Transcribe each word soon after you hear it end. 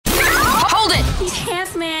He's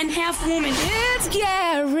half man, half woman. It's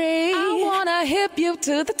Gary. I wanna hip you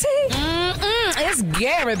to the T. It's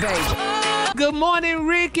Gary, baby. Good morning,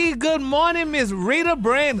 Ricky. Good morning, Miss Rita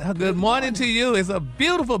Brand. Good morning to you. It's a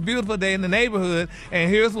beautiful, beautiful day in the neighborhood. And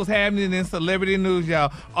here's what's happening in celebrity news,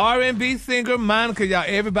 y'all. R&B singer Monica, y'all.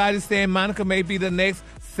 Everybody's saying Monica may be the next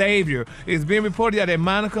savior. It's been reported, y'all, that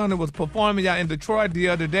Monica honey, was performing, y'all, in Detroit the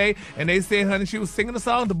other day, and they said, honey, she was singing the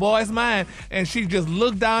song "The Boy's Mine," and she just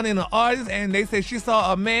looked down in the audience, and they said she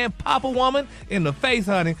saw a man pop a woman in the face,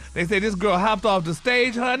 honey. They said this girl hopped off the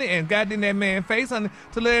stage, honey, and got in that man's face, honey,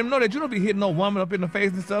 to let him know that you don't be hitting no woman up in the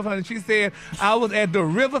face and stuff, honey. She said, I was at the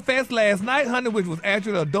River Fest last night, honey, which was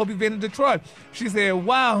actually a dope event in Detroit. She said,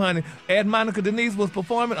 wow, honey, as Monica Denise was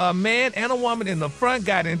performing, a man and a woman in the front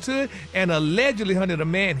got into it, and allegedly, honey, the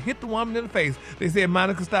man hit the woman in the face. They said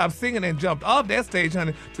Monica stopped singing and jumped off that stage,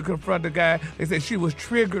 honey, to confront the guy. They said she was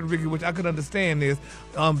triggered, Ricky, which I could understand this,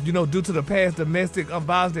 due to the past domestic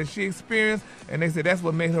violence that she experienced, and they said that's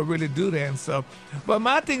what made her really do that and stuff. But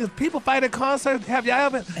my thing is, people fight at concerts. Have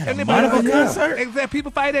y'all ever? Monica concert? Exactly.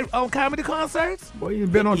 People fight at comedy concerts. Boy, you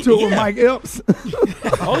been on tour with Mike Epps?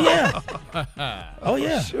 Oh yeah. Oh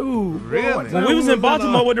yeah. Shoot, really? When we was in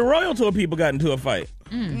Baltimore with the Royal Tour, people got into a fight.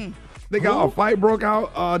 They got a fight broke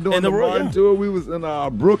out during the Barton tour. We was in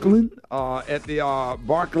Brooklyn at the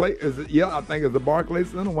Barclays. I think it's the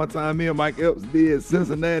Barclays Center. One time, me and Mike Epps did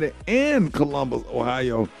Cincinnati and Columbus,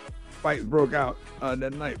 Ohio. Fights broke out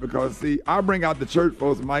that night because, see, I bring out the church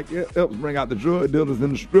folks, Mike Epps bring out the drug dealers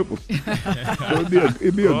and the strippers. So it'd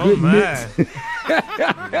be a good mix.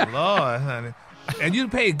 Lord, honey. And you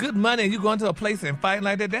pay good money and you go into a place and fight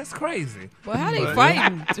like that, that's crazy. Well, how they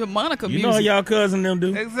fighting to Monica music? You know how y'all cousin them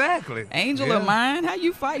do? Exactly. Angel of Mine? How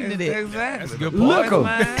you fighting to that? Exactly. That's a good point.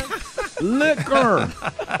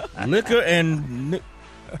 Liquor and...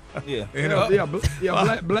 Yeah.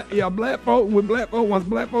 Black folk, once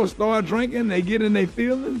black folks start drinking, they get in their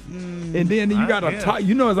feelings. And then you got it's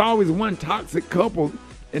always one toxic couple,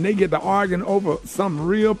 and they get to arguing over something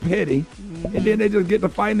real petty, and then they just get to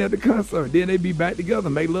fighting at the concert. Then they be back together,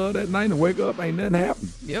 make love that night, and wake up, ain't nothing happen.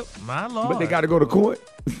 Yep, my Lord. But they got to go to court.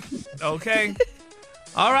 Okay.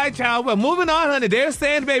 All right, y'all. Well, moving on, honey. They're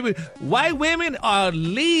saying, baby, white women are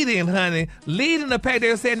leading, honey, leading the pack.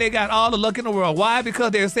 They're saying they got all the luck in the world. Why?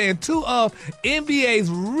 Because they're saying two of NBA's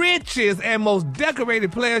richest and most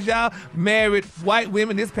decorated players, y'all, married white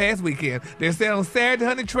women this past weekend. They're saying on Saturday,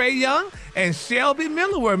 honey, Trae Young and Shelby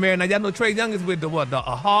Miller were married. Now, y'all know Trae Young is with the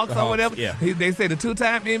Hawks or whatever. Yeah. They say the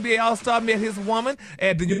two-time NBA All-Star met his woman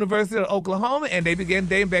at the University of Oklahoma, and they began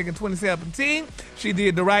dating back in 2017. She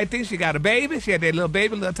did the right thing. She got a baby. She had that little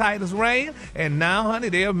baby, little Titus Rain, and now, honey,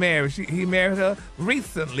 they're married. He married her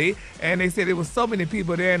recently, and they said there was so many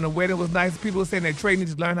people there, and the wedding was nice. People were saying that Trae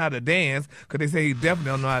needs to learn how to dance, because they say he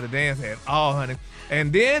definitely don't know how to dance at all, honey.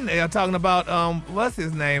 And then they're talking about, what's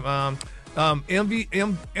his name?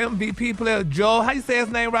 MVP player Joel, how you say his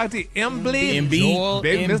name right there? Embiid.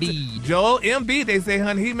 Joel Embiid. They say,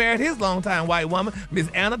 honey, he married his longtime white woman, Miss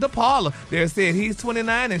Anna DePaula. They said he's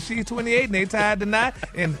 29 and she's 28, and they tied the knot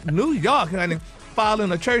in New York, honey,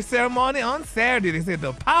 following a church ceremony on Saturday. They said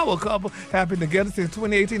the power couple have been together since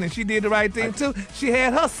 2018, and she did the right thing too. She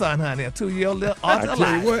had her son, honey, a 2-year-old little I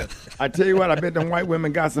tell you what, I bet them white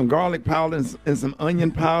women got some garlic powder and some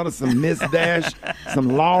onion powder, some Miss Dash, some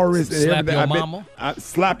Lawry's, and Slap everything. your mama.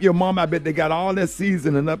 Slap your mama. I bet they got all that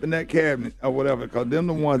seasoning up in that cabinet or whatever, because them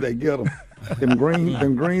the ones that get them. Them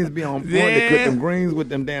greens be on point. They cook them greens with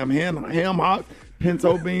them damn ham hocks,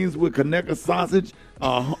 pinto beans with Conecuh sausage,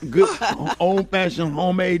 good old-fashioned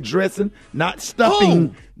homemade dressing, not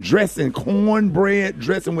stuffing, dressing, cornbread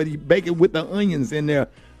dressing where you bake it with the onions in there.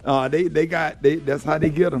 That's how they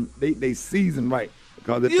get them. They season right.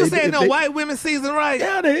 You saying the white women season right?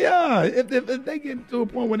 Yeah, they are. If they get to a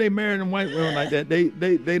point where they marry them white women like that, they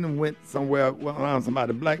done went somewhere around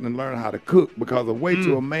somebody black and learn how to cook, because the way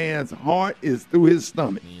to a man's heart is through his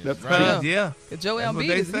stomach. That's right. Yeah. Joe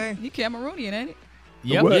Embiid, he Cameroonian, ain't he?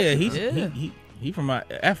 Yep. Yeah, he from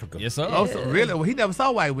Africa. Yes, sir. Oh, so really? Well, he never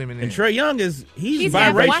saw white women. And Trae Young he's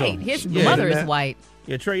biracial. White. His mother is white.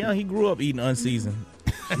 Yeah, Trae Young, he grew up eating unseasoned.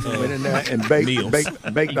 Went in there and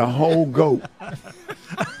baked the whole goat.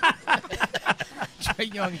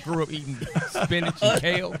 Trae Young grew up eating spinach and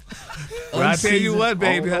kale. Well, I tell you what,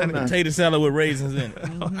 baby, honey. Potato salad with raisins in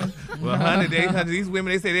it. Well, honey, these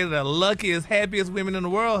women, they say they're the luckiest, happiest women in the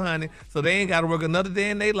world, honey. So they ain't got to work another day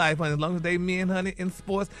in their life, honey, as long as they men, honey, in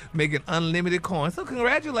sports, making unlimited coins. So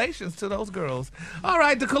congratulations to those girls. All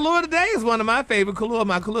right, the color of the day is one of my favorite color.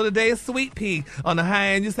 My color of the day is sweet pea. On the high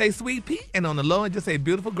end, you say sweet pea, and on the low end, you say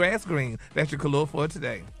beautiful grass green. That's your color for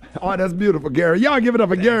today. Oh, that's beautiful, Gary. Y'all give it up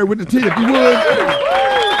for Gary with the T if you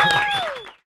would.